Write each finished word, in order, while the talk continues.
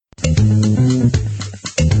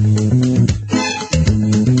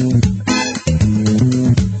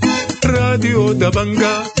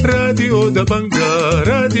دبنقا راديو دبنقا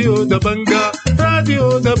راديو دبنقا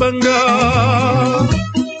راديو دبنقا.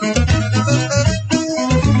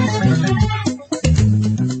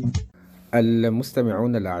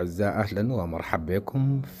 المستمعون الأعزاء، أهلا ومرحبا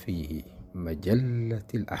بكم في مجلة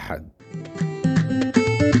الاحد.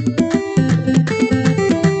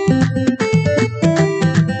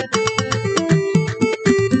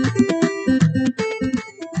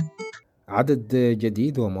 عدد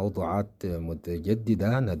جديد وموضوعات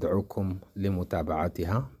متجددة ندعوكم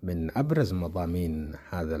لمتابعتها. من أبرز مضامين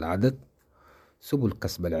هذا العدد: سبل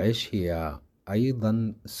كسب العيش هي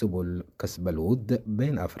أيضا سبل كسب الود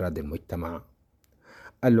بين أفراد المجتمع.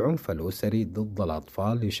 العنف الأسري ضد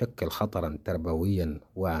الأطفال يشكل خطرا تربويا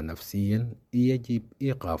ونفسيا يجب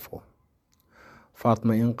إيقافه.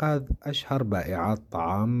 فاطمة إنقاذ أشهر بائعات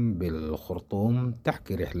طعام بالخرطوم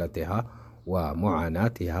تحكي رحلتها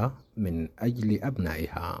ومعاناتها من أجل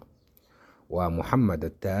أبنائها. ومحمد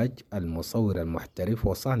التاج المصور المحترف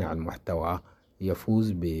وصانع المحتوى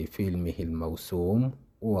يفوز بفيلمه الموسوم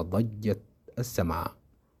وضجة السماء.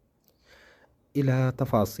 إلى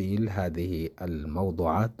تفاصيل هذه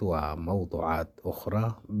الموضوعات وموضوعات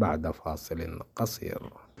أخرى بعد فاصل قصير.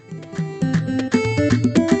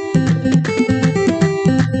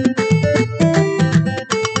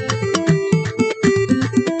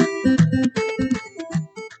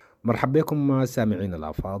 مرحبا بكم سامعين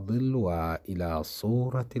الأفاضل، وإلى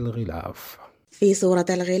صورة الغلاف. في صورة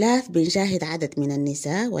الغلاف بنشاهد عدد من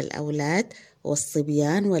النساء والأولاد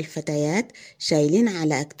والصبيان والفتيات شايلين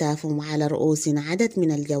على أكتافهم وعلى رؤوسهم عدد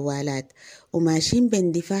من الجوالات وماشيين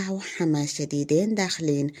باندفاع وحماس شديدين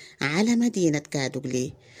داخلين على مدينة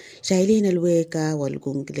كادوغلي، شايلين الويكا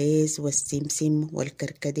والقنقليز والسمسم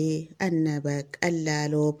والكركدي النبك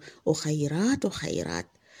اللالوب وخيرات وخيرات.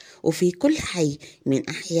 وفي كل حي من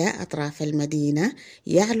أحياء أطراف المدينة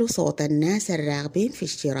يعلو صوت الناس الراغبين في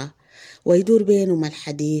الشراء، ويدور بينهم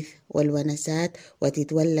الحديث والونسات،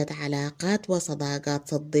 وتتولد علاقات وصداقات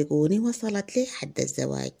صدقوني وصلت لحد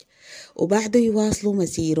الزواج، وبعده يواصلوا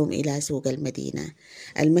مسيرهم إلى سوق المدينة.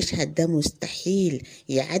 المشهد ده مستحيل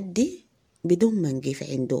يعدي بدون ما نقف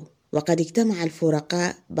عنده. وقد اجتمع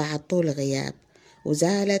الفرقاء بعد طول غياب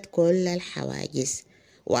وزالت كل الحواجز،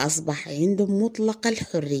 وأصبح عندهم مطلق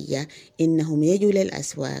الحرية إنهم يجوا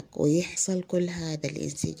للأسواق ويحصل كل هذا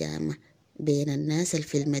الانسجام بين الناس اللي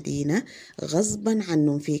في المدينة غصبا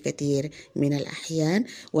عنهم في كثير من الأحيان،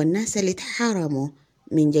 والناس اللي اتحرموا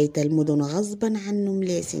من جيت المدن غصبا عنهم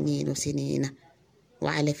لسنين وسنين.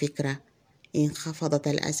 وعلى فكرة انخفضت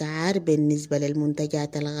الأسعار بالنسبة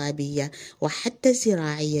للمنتجات الغابية وحتى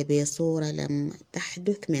الزراعية بصورة لم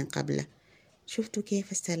تحدث من قبل. شفتوا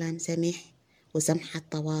كيف السلام سمح وسمح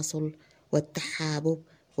التواصل والتحابب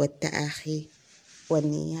والتآخي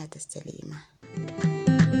والنيات السليمة.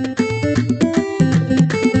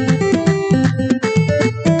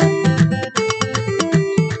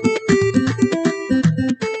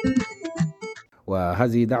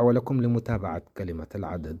 وهذه دعوة لكم لمتابعة كلمة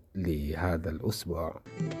العدد لهذا الأسبوع.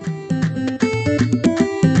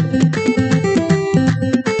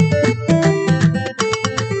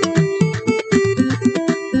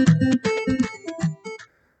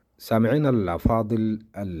 سامعين الأفاضل،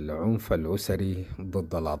 العنف الأسري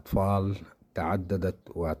ضد الأطفال تعددت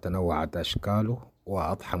وتنوعت أشكاله،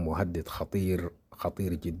 وأضحى مهدد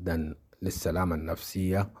خطير جدا للسلامة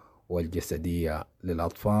النفسية والجسدية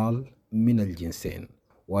للأطفال من الجنسين.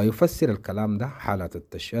 ويفسر الكلام ده حالة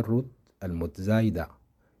التشرد المتزايدة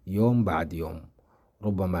يوم بعد يوم.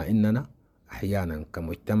 ربما إننا أحيانا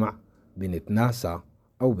كمجتمع بنتناسى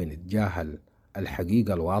أو بنتجاهل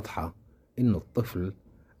الحقيقة الواضحة إن الطفل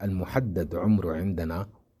المحدد عمره عندنا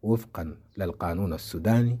وفقا للقانون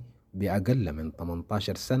السوداني بأقل من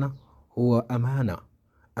 18 سنة هو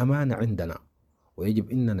أمانة عندنا، ويجب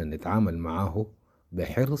إننا نتعامل معه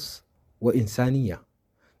بحرص وإنسانية.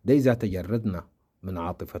 ده إذا تجردنا من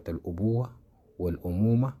عاطفة الأبوة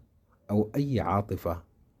والأمومة أو أي عاطفة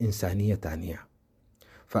إنسانية تانية.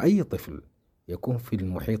 فأي طفل يكون في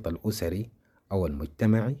المحيط الأسري أو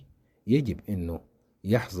المجتمعي يجب إنه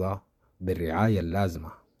يحظى بالرعاية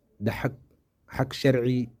اللازمة. ده حق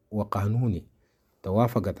شرعي وقانوني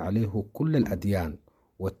توافقت عليه كل الأديان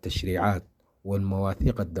والتشريعات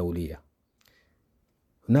والمواثيق الدولية.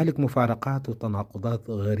 هنالك مفارقات وتناقضات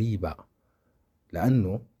غريبة،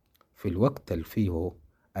 لأنه في الوقت اللي فيه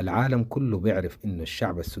العالم كله بيعرف إنه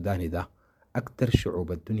الشعب السوداني ده أكثر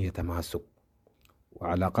شعوب الدنيا تماسك،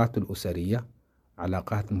 وعلاقاته الأسرية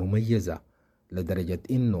علاقات مميزة لدرجة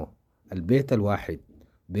إنه البيت الواحد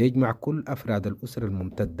بيجمع كل أفراد الأسرة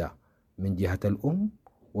الممتدة من جهة الأم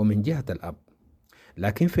ومن جهة الأب.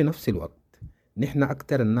 لكن في نفس الوقت نحن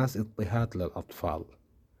أكتر الناس اضطهاد للأطفال،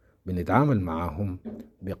 بنتعامل معهم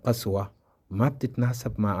بقسوة ما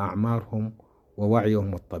بتتناسب مع أعمارهم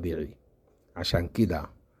ووعيهم الطبيعي. عشان كده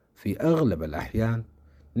في أغلب الأحيان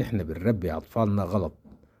نحن بنربي أطفالنا غلط،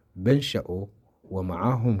 بنشأوا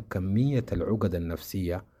ومعاهم كمية العقد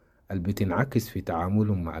النفسية اللي بتنعكس في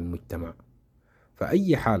تعاملهم مع المجتمع.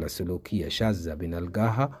 فأي حالة سلوكية شاذة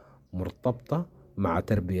بنلقاها مرتبطة مع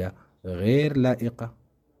تربية غير لائقة،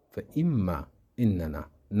 فإما إننا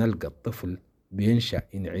نلقى الطفل بينشأ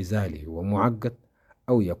انعزالي ومعقد،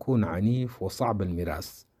 أو يكون عنيف وصعب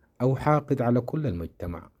المراس، أو حاقد على كل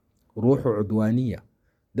المجتمع، روحه عدوانية.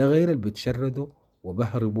 ده غير اللي بتشردوا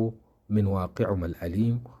وبهربوا من واقعهم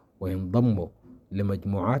الأليم وينضموا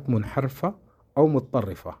لمجموعات منحرفة أو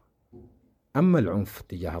متطرفة. أما العنف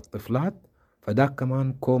تجاه الطفلات فده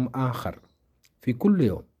كمان كوم آخر. في كل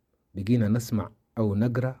يوم بقينا نسمع أو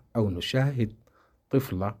نقرأ أو نشاهد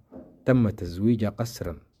طفلة تم تزويجها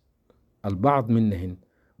قسرا. البعض منهن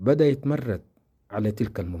بدأ يتمرد على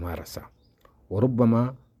تلك الممارسة،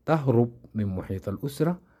 وربما تهرب من محيط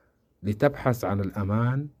الأسرة لتبحث عن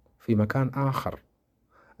الأمان في مكان آخر.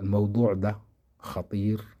 الموضوع ده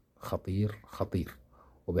خطير خطير خطير،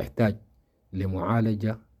 وبيحتاج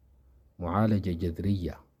لمعالجة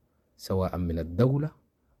جذرية سواء من الدولة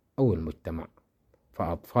أو المجتمع.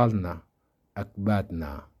 فأطفالنا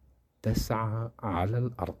أكبادنا تسعى على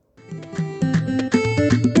الأرض.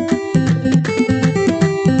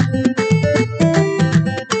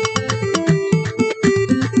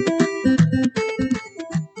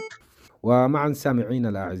 ومعا سامعين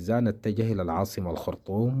الأعزاء نتجه إلى العاصمة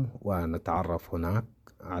الخرطوم ونتعرف هناك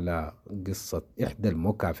على قصة إحدى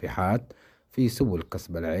المكافحات في سبل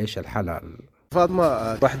كسب العيش الحلال. فاطمة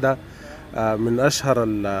واحدة من أشهر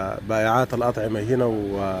البائعات الأطعمة هنا،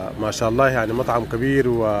 وما شاء الله يعني مطعم كبير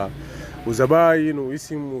وزباين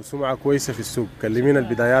واسم وسمعة كويسة في السوق. كلمينا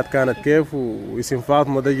البدايات كانت كيف، واسم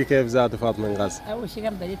فاطمة دي كيف ذاته فاطمة إنغاز؟ أول شيء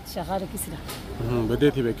كان بديت شغالة كسرة.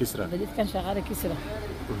 بديتي بكسرة؟ بديت كان شغالة كسرة.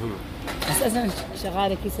 أساسا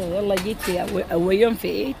شغالة كسرة. يلا جيت في أول يوم في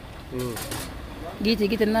عيد.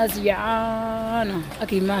 جيت الناس جعانة،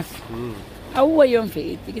 أكل ما في. أول يوم في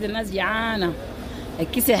عيد لقيت الناس جعانة.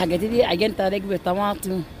 الكسرة حقتي دي عجنتها عليك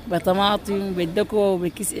بطماطم بالدكو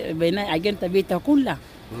عجنتها بيتها كلها.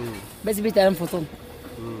 بس بيتها انفطم.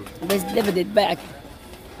 بس ده بديت باكل.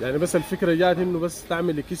 يعني بس الفكرة جات إنه بس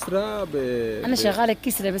تعملي كسرة أنا شغالة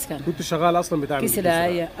كسرة بس كان. كنت شغالة أصلاً بتعمل كسرة؟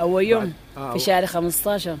 هي أول يوم في شهر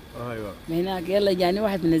 15. أيوة. من هناك يلا جاني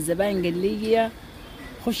واحد من الزباين قال لي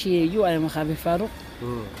خشي جوا على مخابر فاروق.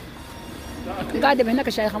 قاعدة هناك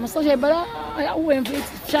شهر 15 بلا أول يوم في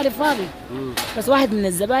شهر فاضي. بس واحد من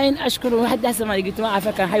الزباين أشكره، واحد أحسن ما لقيته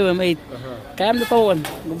معه كان حي وميت. الكلام ده طول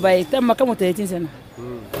تم كم 30 سنة.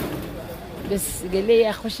 بس قال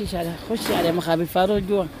لي خشي على مخابر فاروق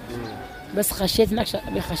جوا. بس خشيت هناك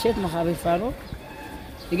خشيت مخابر فاروق،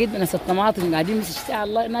 لقيت ناس الطماطم قاعدين بس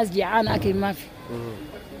الله ناس جيعانة أكل ما في.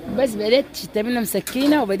 بس بديت شلت منهم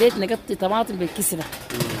سكينة وبديت نقطي طماطم بالكسرة.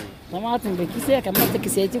 طماطم بالكسرة كملت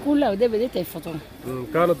كسرتي كلها وده بديت الفطور.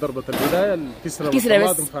 كانت ضربة البداية الكسرة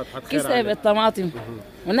بالطماطم، كسرة بالطماطم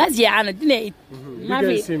والناس جيعانة الدنيا عيد. ما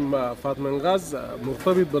في اسم فاطمة إنغاز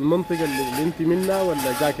مرتبط بالمنطقة اللي انت منها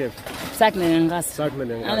ولا جا كيف؟ ساكنة إنغاز.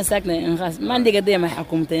 أنا ساكنة إنغاز، ما عندي قضية مع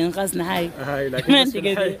حكومة إنغاز نهائي. لكن ما عندي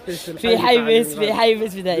قضية. في حي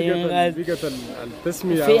بس بتاع إنغاز. بقت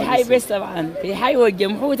التسمية في حي بس طبعا، في حي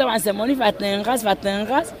والجمهور طبعا سموني فاتنة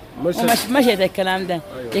إنغاز مشيت الكلام ده.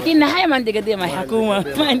 لكن نهائي ما عندي قضية مع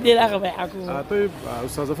حكومة، ما عندي علاقة مع حكومة. طيب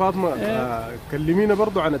أستاذة فاطمة كلمينا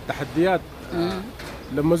برضو عن التحديات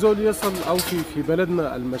لما زول يصل او في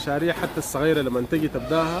بلدنا المشاريع حتى الصغيره لما تجي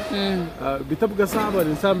تبداها بتبقى صعبه،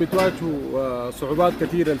 الانسان بتواجهه صعوبات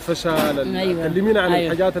كثيره، الفشل. أيوة. كلمينا عن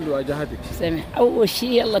الحاجات اللي واجهتك. سامح اول شيء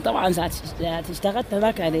يلا طبعا ساعه اشتغلت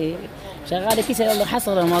هناك على شغاله كيس. يلا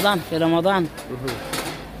حصل رمضان، في رمضان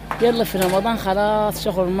يلا في رمضان خلاص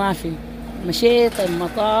شغل ما في. مشيت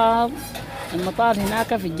المطار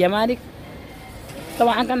هناك في الجمارك.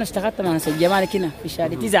 طبعا كان اشتغلت مع ناس الجمارك هنا في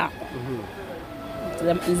شارع 9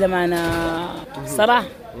 زمان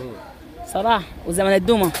صراح وزمن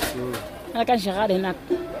الدومة. أنا كان شغال هناك.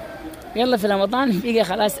 يلا في رمضان بيجي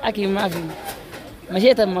خلاص أكل ما في.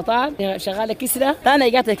 مشيت المطار شغالة كسرة، أنا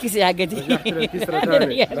جات الكسرة حقتي.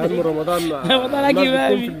 لأنه رمضان أكل ما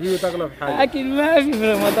في. في البيوت أغلب حاجة. أكل ما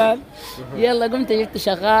في رمضان. يلا قمت جبت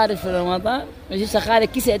شغال في رمضان، مشيت شغالة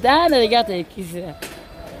كسرة، أنا رجعت الكسرة.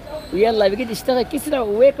 ويلا بقيت أشتغل كسرة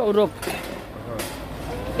وويك وروك.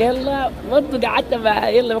 يلا برضه قعدت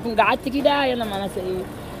يلا بكون قعدت كده. يلا مع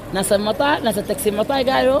ناس المطار، ناس التاكسي المطار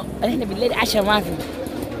قالوا احنا بالليل عشاء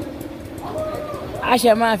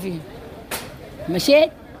ما في. مشيت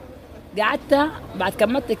قعدت بعد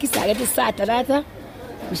كملت كيس حاجات الساعة 3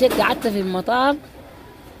 مشيت قعدت في المطار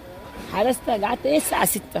حرست قعدت الساعة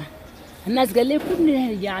 6 الناس قال لي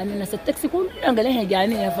كلنا جعانين الناس التاكسي كلنا قال لي احنا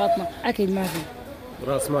جعانين يا فاطمة أكيد ما في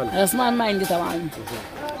راس مال ما عندي طبعا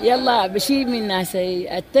يلا بشيل من الناس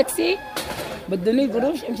التاكسي بدوني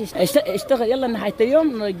قروش امشي اشتغل يلا نهاية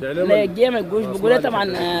اليوم برجيهم القروش بقول لي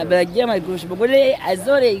طبعا برجيهم القروش بقول لي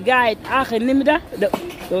الزول قاعد آخر نمرة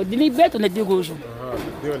وديني البيت ونديه قروشه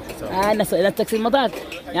الناس التاكسي المطار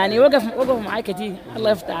يعني وقفوا معي كتير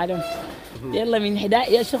الله يفتح عليهم يلا من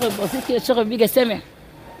حداء يا شغل بسيط كده الشغل بقى سمع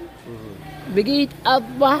بقيت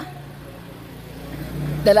أطبع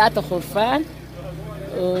 3 خرفان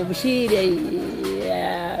وبشيل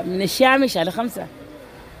من الشامش على 5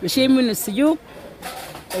 بشيل منه السجوق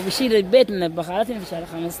وبشيل البيت من البخارات في شهر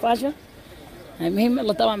 15 المهم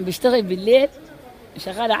الله طبعا بيشتغل بالليل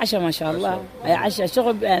شغال عشاء ما شاء الله عشاء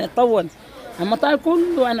شغل يعني طول المطار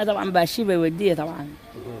كله أنا طبعا بشيل بوديه طبعا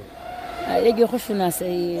يجي يخشوا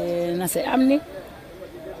ناس أمني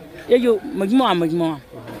يجوا مجموعة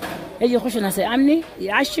يجي يخشوا ناس أمني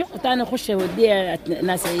يعشوا وتاني يخش يوديه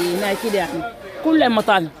ناس هنا كده يعني كل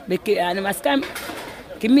المطار يعني ماسكان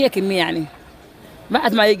كمية يعني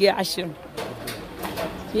بعد ما يجي يعشوا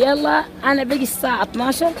يلا أنا بجي الساعة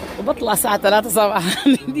 12 وبطلع الساعة 3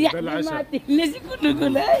 صباحا دي ما الناس كله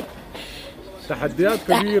يقول هاي تحديات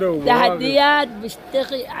كبيرة تحديات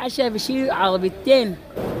بشتغل عشاء بشيل عربيتين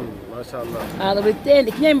ما شاء الله عربيتين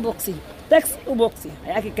 2 بوكسي تاكسي وبوكسي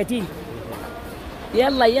هياكل كتير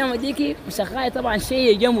يلا ايام ديكي شغاله طبعا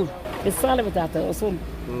شيء جمر في الصاله بتاعت الاصول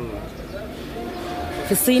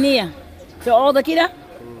في الصينيه في اوضه كده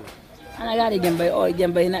انا قاعد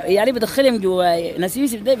جنبي يعني بدخلهم جوا ناس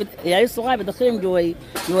يوسف ده يعني الصغير بدخلهم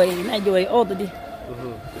جوا اوضه دي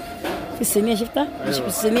في الصينيه شفتها مش في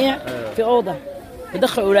الصينيه في اوضه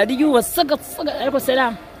بدخل اولادي جوا سقط عليكم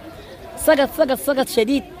السلام سقط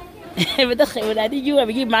شديد بدخل اولادي جوا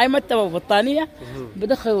بجيب معي مكتبه وبطانيه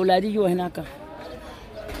بدخل اولادي جوا هناك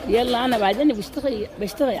يلا انا بعدين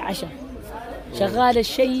بشتغل عشاء شغال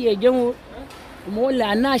الشيء جو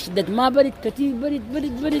ومولع الناس شدت ما برد كثير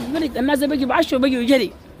برد الناس بيجوا بعشوا وبيجوا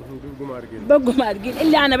يجري بقوا مارقين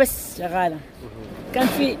الا انا بس شغاله كان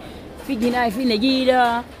في جنايه في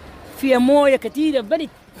نجيله في مويه كثيره برد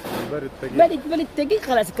تقيل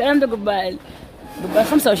خلاص الكلام ده قبل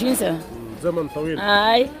 25 سنه زمن طويل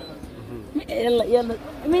يلا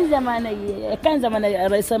من زمان كان زمان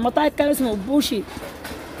رئيس المطار كان اسمه بوشي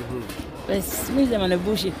بس من زمان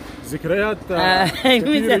بوشي ذكريات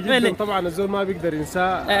كثيرة جدا طبعا الزول ما بيقدر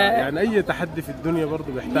ينساه يعني اي تحدي في الدنيا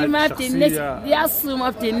برضه بيحتاج ما شخصية دي اصله ما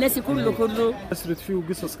بتنسي كله أسرد فيه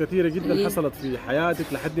قصص كثيرة جدا حصلت في حياتك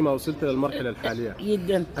لحد ما وصلت للمرحلة الحالية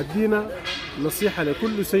جدا. ادينا نصيحة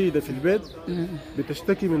لكل سيدة في البيت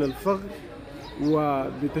بتشتكي من الفقر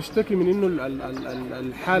وبتشتكي من انه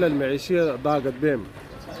الحالة المعيشية ضاقت بهم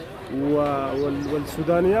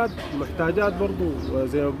والسودانيات محتاجات برضو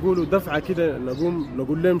زي ما بيقولوا دفعة كده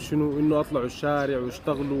نقول لهم شنو انه اطلعوا الشارع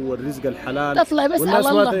واشتغلوا والرزق الحلال تطلع بس على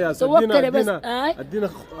الله توكل بس ادينا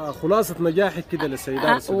خلاصة نجاحك كده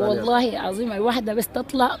للسيدات السودانيات والله عظيم الواحدة بس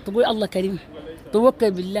تطلع تقول الله كريم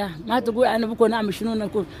توكل بالله ما تقول انا بكره نعمل شنو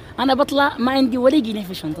نكون انا بطلع ما عندي ولا جنيه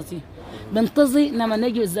في شنطتي بنتظر لما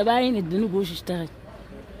نجي الزباين يدوني قروش اشتغل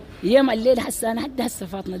يوم الليل هسه انا حتى هسه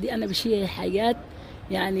فاطمه دي انا بشيل حاجات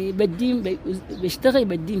يعني بدين بشتغل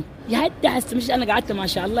بدين حتى هسه مش انا قعدت ما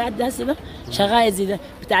شاء الله حتى هسه ده شغال زي ده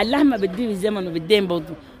بتاع اللحمه بديه بالزمن وبالدين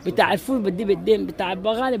برضه بتاع الفول بديه بالدين بتاع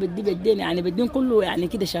البغاله بديه بالدين يعني بدين كله يعني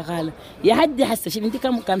كده شغاله يا حد هسه شوف انت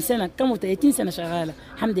كم سنه كم 30 سنه شغاله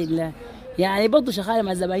الحمد لله يعني برضه شغاله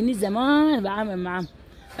مع زبايني زمان بعمل معاهم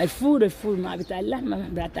الفول مع بتاع اللحمه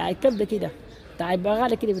بتاع الكبده كده بتاع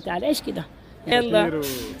البغاله كده بتاع العيش كده يلا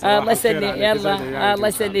الله يسلمك يلا الله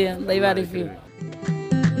يسلمك الله يبارك فيك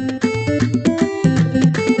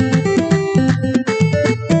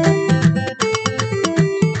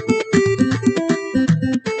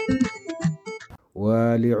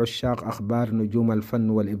ولعشاق أخبار نجوم الفن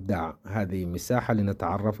والإبداع هذه مساحة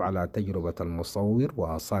لنتعرف على تجربة المصور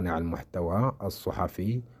وصانع المحتوى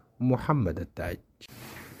الصحفي محمد التاج.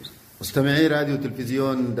 مستمعي راديو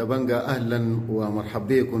تلفزيون دبنقا، أهلا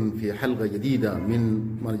ومرحبا بكم في حلقة جديدة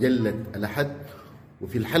من مجلة الاحد.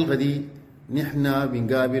 وفي الحلقة دي نحن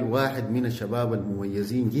بنقابل واحد من الشباب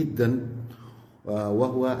المميزين جدا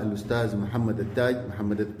وهو الأستاذ محمد التاج.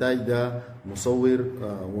 محمد التاج ده مصور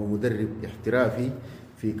ومدرب احترافي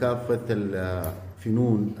في كافة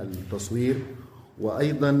فنون التصوير،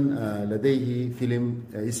 وأيضا لديه فيلم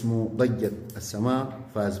اسمه ضجة السماء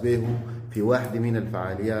فاز به في واحدة من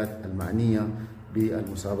الفعاليات المعنية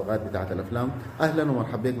بالمسابقات بتاعت الأفلام. أهلا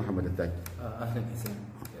ومرحبا بك محمد التاج. اهلا حسين.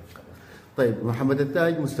 طيب محمد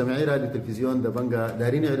التاج، مستمعي راديو تلفزيون دبنقا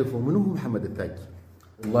دارين يعرفوا منو هو محمد التاج؟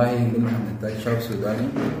 والله من محمد التاج شاب سوداني،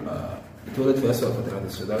 اتولد في أسوأ فترات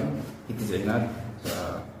السودان في التسعينات،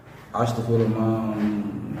 عاش طفولة ما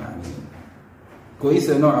يعني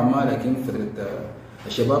كويسة نوعا ما، لكن فترة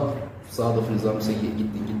الشباب صادف نظام سيء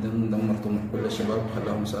جدا جدا دمر طموح كل الشباب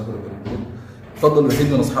وخلاهم يسافروا بالبلد. فضل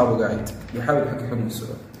الوحيد من أصحابه قاعد يحاول يحقق حلم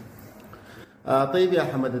السودان. طيب يا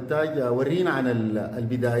محمد التاج، ورينا عن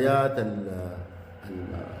البدايات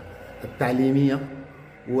التعليمية،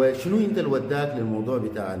 وشنو انت اللي وداك للموضوع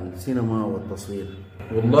بتاع السينما والتصوير؟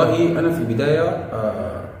 والله أنا في البداية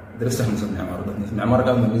درست هندسة المعمار. المعمار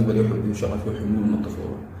كان بالنسبة لي حلمي وشغال فيه حلمي من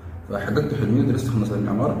الطفولة، فحققت حلمي ودرست هندسة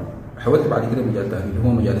المعمار. وحاولت بعد كده مجال ثاني اللي هو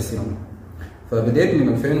مجال السينما، فبديت من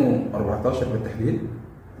 2014 بالتحديد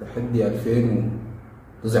لحد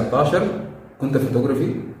 2019 كنت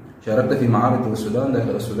فوتوغرافي. شاركت في معارض السودان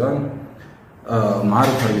داخل السودان، معارض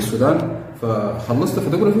خارج السودان، فخلصت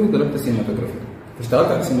فوتوغرافي وقلبت سينماتوغرافي. فاشتغلت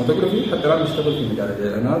على السينماتوغرافي حتى الان بشتغل في مجال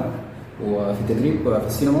الاعلانات وفي التدريب في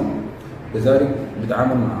السينما، لذلك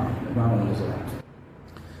بتعامل مع المنظمات.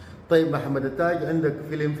 طيب محمد التاج، عندك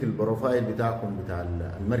فيلم في البروفايل بتاعكم بتاع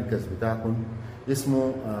المركز بتاعكم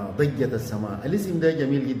اسمه ضجة السماء. الاسم ده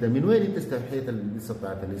جميل جدا، من وين انت استوحيت القصه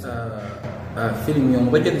بتاعت الاسم؟ فيلم يوم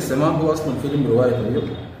ضجة السماء هو اصلا فيلم رواية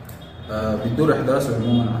طويل، بتدور احداثه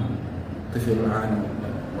عموما عن طفل عانى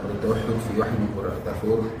مرض التوحد في واحد من قرى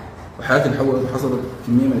دارفور، وحياته تحولت وحصلت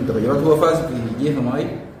كمية من التغيرات. هو فاز في جيها ماي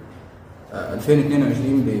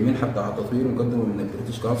 2022 بمنحة بتاع التطوير مقدمة من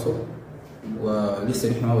البريتش كونسل،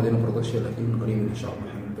 ولسه نحن ما بدينا برودكشن لكن قريبا ان شاء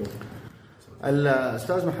الله حنبدا.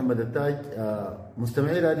 الاستاذ محمد التاج،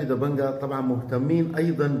 مستمعي راديو دبنقا طبعا مهتمين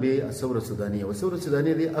ايضا بالثوره السودانيه، والثوره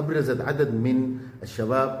السودانيه دي ابرزت عدد من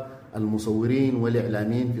الشباب المصورين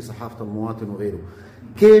والاعلاميين في صحافه المواطن وغيره.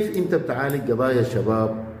 كيف انت بتعالج قضايا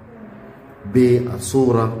الشباب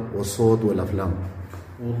بالصوره والصوت والافلام؟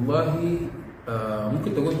 والله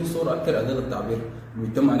ممكن تقول في صورة أكثر أداة التعبير.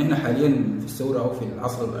 المجتمع نحن حاليا في الثورة أو في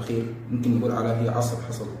العصر الأخير ممكن نقول على هي عصر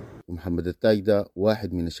حصل. محمد التاج ده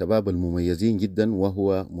واحد من الشباب المميزين جدا،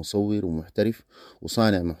 وهو مصور ومحترف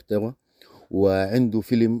وصانع محتوى، وعنده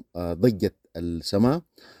فيلم ضجة السماء.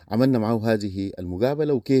 عملنا معه هذه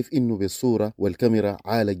المقابلة، وكيف إنه بالصورة والكاميرا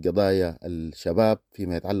عالج قضايا الشباب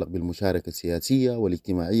فيما يتعلق بالمشاركة السياسية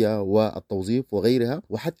والاجتماعية والتوظيف وغيرها.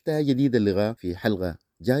 وحتى جديد اللقاء في حلقة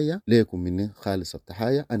جاية. ليكم مني خالص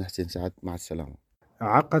التحايا، أنا حسين سعد، مع السلامة.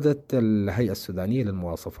 عقدت الهيئة السودانية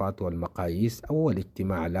للمواصفات والمقاييس أول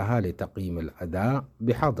اجتماع لها لتقييم الأداء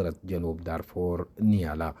بحضرة جنوب دارفور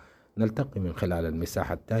نيالا. نلتقي من خلال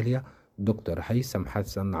المساحة التالية دكتور هيثم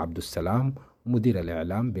حسن عبد السلام، مدير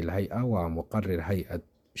الإعلام بالهيئة ومقرر هيئة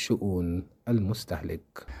شؤون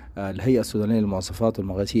المستهلك. الهيئة السودانية للمواصفات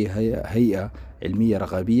والمقاييس هي هيئة علمية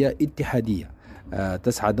رقابية اتحادية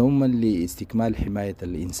تسعى دوما لاستكمال حماية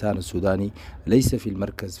الإنسان السوداني، ليس في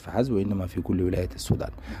المركز فحسب وإنما في كل ولاية السودان.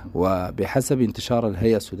 وبحسب انتشار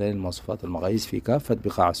الهيئة السودانية للمواصفات والمقاييس في كافة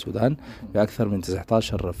بقاع السودان بأكثر من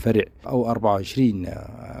 19 فرع أو 24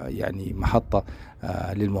 يعني محطة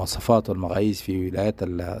للمواصفات والمقاييس في ولايات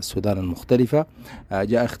السودان المختلفة،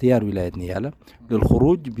 جاء اختيار ولاية نيالا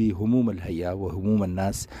للخروج بهموم الهيئة وهموم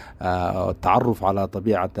الناس، التعرف على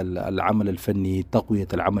طبيعة العمل الفني، تقوية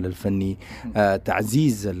العمل الفني،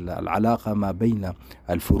 تعزيز العلاقة ما بين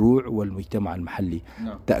الفروع والمجتمع المحلي،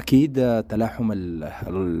 تأكيد تلاحم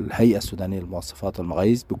الهيئة السودانية للمواصفات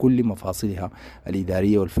والمقاييس بكل مفاصلها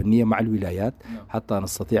الإدارية والفنية مع الولايات حتى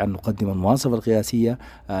نستطيع أن نقدم المواصفة القياسية،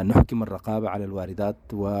 نحكم الرقابة على الواردات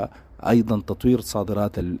وأيضا تطوير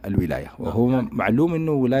صادرات الولاية. وهو معلوم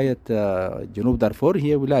أنه ولاية جنوب دارفور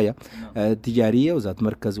هي ولاية تجارية وذات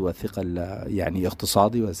مركز وثقل يعني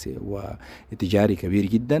اقتصادي وتجاري كبير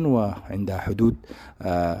جدا، وعندها حدود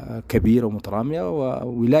كبيرة ومترامية،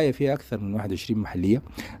 وولاية فيها أكثر من 21 محلية.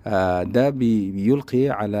 ده بيلقي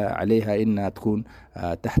عليها أنها تكون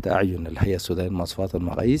تحت أعين الهيئة السودانية للمواصفات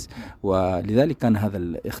والمقاييس، ولذلك كان هذا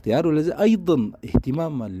الاختيار، ولذلك أيضا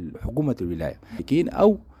اهتمام حكومة الولاية.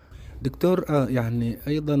 أو دكتور، يعني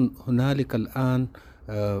أيضا هنالك الآن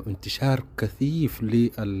انتشار كثيف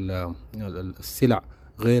للسلع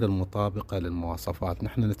غير المطابقة للمواصفات.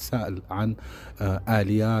 نحن نتساءل عن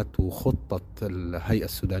آليات وخطة الهيئة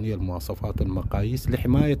السودانية للمواصفات والمقاييس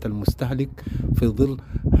لحماية المستهلك في ظل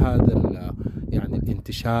هذا يعني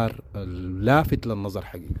الانتشار اللافت للنظر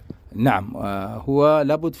حقيقة. نعم، هو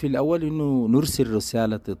لابد في الأول أنه نرسل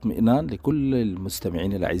رسالة اطمئنان لكل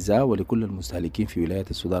المستمعين الأعزاء ولكل المستهلكين في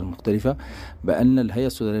ولايات السودان المختلفة بأن الهيئة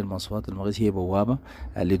السودانية للمواصفات والمغازي هي بوابة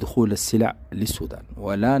لدخول السلع للسودان،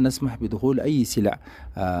 ولا نسمح بدخول أي سلع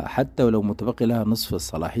حتى ولو متبقي لها نصف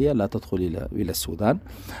الصلاحية لا تدخل إلى السودان.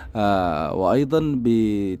 وأيضا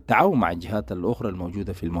بالتعاون مع الجهات الأخرى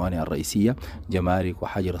الموجودة في الموانئ الرئيسية، جمارك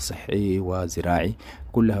وحجر صحي وزراعي،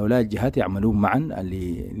 كل هؤلاء الجهات يعملون معا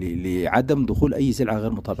لعدم دخول أي سلعة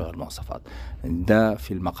غير مطابقة للمواصفات. ده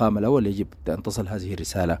في المقام الأول يجب أن تصل هذه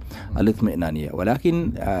الرسالة الاطمئنانية.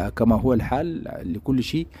 ولكن كما هو الحال لكل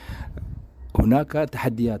شيء هناك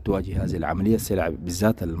تحديات تواجه هذه العملية. السلع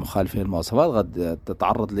بالذات المخالفة للمواصفات قد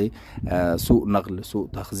تتعرض لسوء نقل، سوء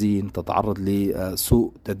تخزين، تتعرض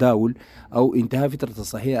لسوء تداول أو انتهاء فترة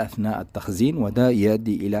الصلاحية أثناء التخزين، وده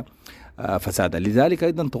يؤدي إلى فسادا. لذلك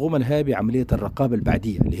أيضا تقوم الهيئة بعملية الرقابة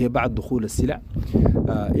البعدية اللي هي بعد دخول السلع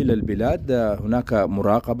إلى البلاد. هناك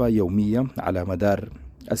مراقبة يومية على مدار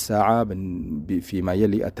الساعة فيما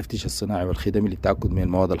يلي التفتيش الصناعي والخدمي للتأكد من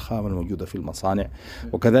المواد الخام الموجودة في المصانع،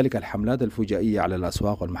 وكذلك الحملات الفجائية على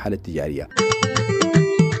الأسواق والمحال التجارية.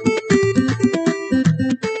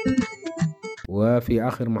 وفي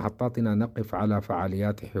آخر محطاتنا نقف على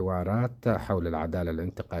فعاليات حوارات حول العدالة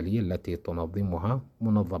الانتقالية التي تنظمها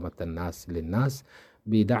منظمة الناس للناس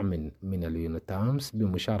بدعم من اليونتامس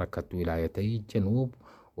بمشاركة ولايتي جنوب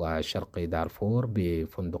وشرق دارفور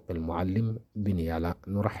بفندق المعلم بنيالا.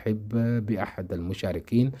 نرحب بأحد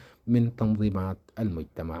المشاركين من تنظيمات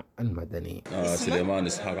المجتمع المدني. سليمان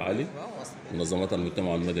إسحاق علي، منظمات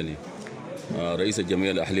المجتمع المدني، رئيس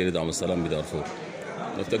الجمعية الأهلية لدعم السلام بدارفور.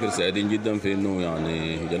 نفتكر سعيدين جدا في انه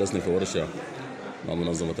يعني جلسنا في ورشه مع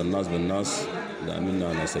منظمه الناس بالناس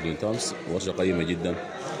دعمنا ناس اليونتامس، ورشه قيمه جدا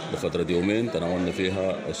لفتره يومين تناولنا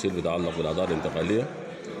فيها الشيء المتعلق بالعداله الانتقاليه،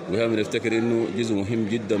 وهي بنفتكر انه جزء مهم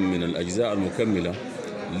جدا من الاجزاء المكمله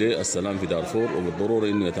للسلام في دارفور، وبالضروره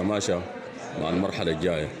انه يتماشى مع المرحله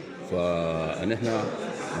الجايه. فنحن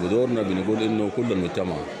بدورنا بنقول انه كل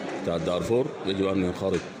المجتمع بتاع دارفور يجب ان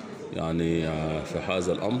ينخرط يعني في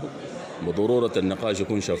هذا الامر، بضرورة النقاش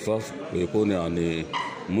يكون شفاف ويكون يعني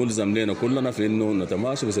ملزم لنا كلنا في انه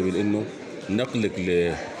نتماشى بسبيل انه نقلق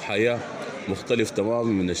لحياة مختلف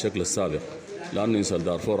تماما من الشكل السابق، لأنه إنسان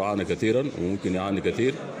دارفور عانى كثيرا وممكن يعاني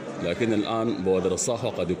كثير، لكن الآن بوادر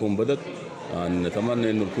الصحوة قد يكون بدت. يعني نتمنى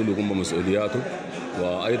انه الكل يقوم بمسؤولياته،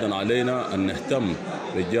 وايضا علينا ان نهتم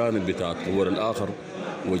بالجانب بتاع تطوير الاخر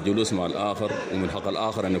والجلوس مع الاخر، ومن حق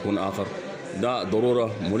الاخر ان يكون اخر. ده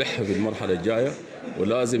ضروره ملحه في المرحله الجايه،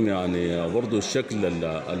 ولازم يعني برضو الشكل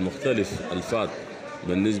المختلف الفات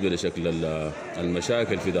بالنسبه لشكل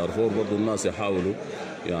المشاكل في دارفور، برضو الناس يحاولوا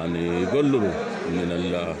يعني يقللوا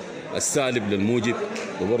من السالب للموجب،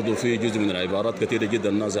 وبرضو في جزء من العبارات كثيره جدا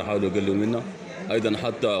الناس يحاولوا يقللوا منها. ايضا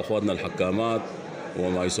حتى اخواتنا الحكامات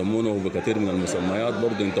وما يسمونه بكثير من المسميات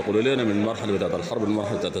برضو ينتقلوا لنا من المرحله بتاعت الحرب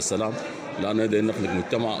للمرحله بتاعت السلام، لان هذا نخلق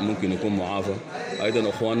مجتمع ممكن يكون معافى. ايضا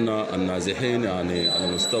اخواننا النازحين يعني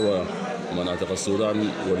على مستوى مناطق السودان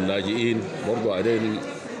واللاجئين برضو عليهم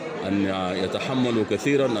ان يتحملوا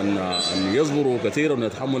كثيرا، ان يصبروا كثيرا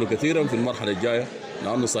ويتحملوا كثيرا في المرحله الجايه،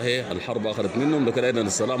 لانه صحيح الحرب اخذت منهم، لكن ايضا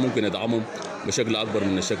السلام ممكن يدعمهم بشكل اكبر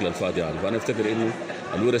من الشكل الفات يعني. فانا افتكر انه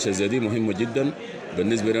الورش زي دي مهمه جدا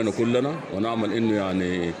بالنسبه لنا كلنا، ونعمل انه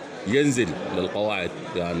يعني ينزل للقواعد.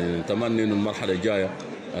 يعني نتمنى انه المرحله الجايه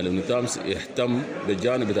اليونتامس يهتم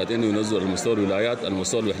بالجانب بتاعت انه ينزل على مستوى الولايات، على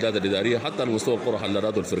مستوى الوحدات الاداريه، حتى على مستوى القرى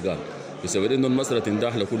حلالات والفرقان، بسبب انه المساله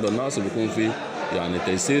تنداح لكل الناس وبيكون في يعني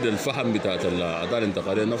تيسير الفهم بتاعت العداله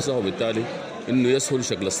الانتقاليه نفسها، وبالتالي انه يسهل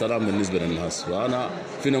شكل السلام بالنسبه للناس. وانا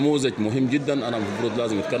في نموذج مهم جدا انا المفروض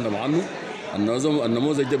لازم اتكلم عنه.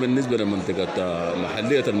 النموذج ده بالنسبه لمنطقه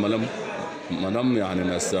محليه منم يعني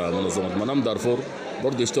ناس منظمه منم دارفور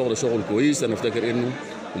برضه يشتغلوا شغل كويس. انا افتكر انه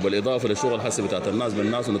وبالاضافه للشغل الحسي بتاعت الناس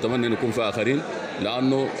بالناس، ونتمنى انه يكون في اخرين،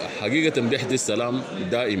 لانه حقيقه بيحدث السلام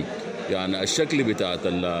دائم. يعني الشكل بتاعت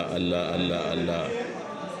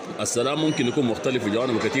السلام ممكن يكون مختلف في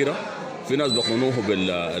جوانب كثيره. في ناس بيقنوه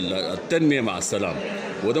بالتنميه مع السلام،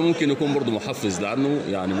 وده ممكن يكون برضه محفز، لانه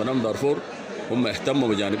يعني منام دارفور هم اهتموا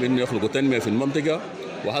بجانب انه يخلقوا تنميه في المنطقه.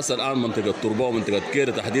 وحصل الان منطقه تربه ومنطقه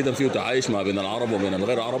كيره تحديدا فيه تعايش ما بين العرب وبين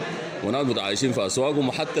الغير عرب، وناس متعايشين في اسواقهم،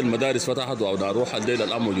 وحتى المدارس فتحت وابناء الروح الليله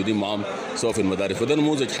الان موجودين معهم سواء في المدارس. فده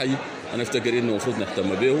نموذج حي انا افتكر انه المفروض نهتم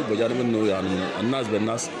به، بجانب انه يعني الناس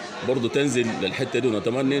بالناس برضه تنزل للحته دي،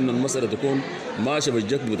 ونتمنى انه المساله تكون ماشيه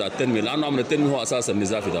بالجد بتاع التنميه، لانه عمل التنميه هو اساس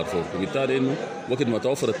النزاع في دارفور، وبالتالي انه وقت ما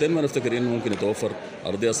توفر التنميه نفتكر انه ممكن يتوفر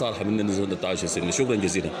ارضيه صالحه من النزول للتعايش السلمي. شكرا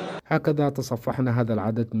جزيلا. هكذا تصفحنا هذا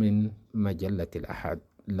العدد من مجلة الاحد.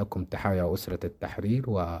 لكم تحايا أسرة التحرير،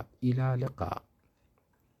 وإلى لقاء.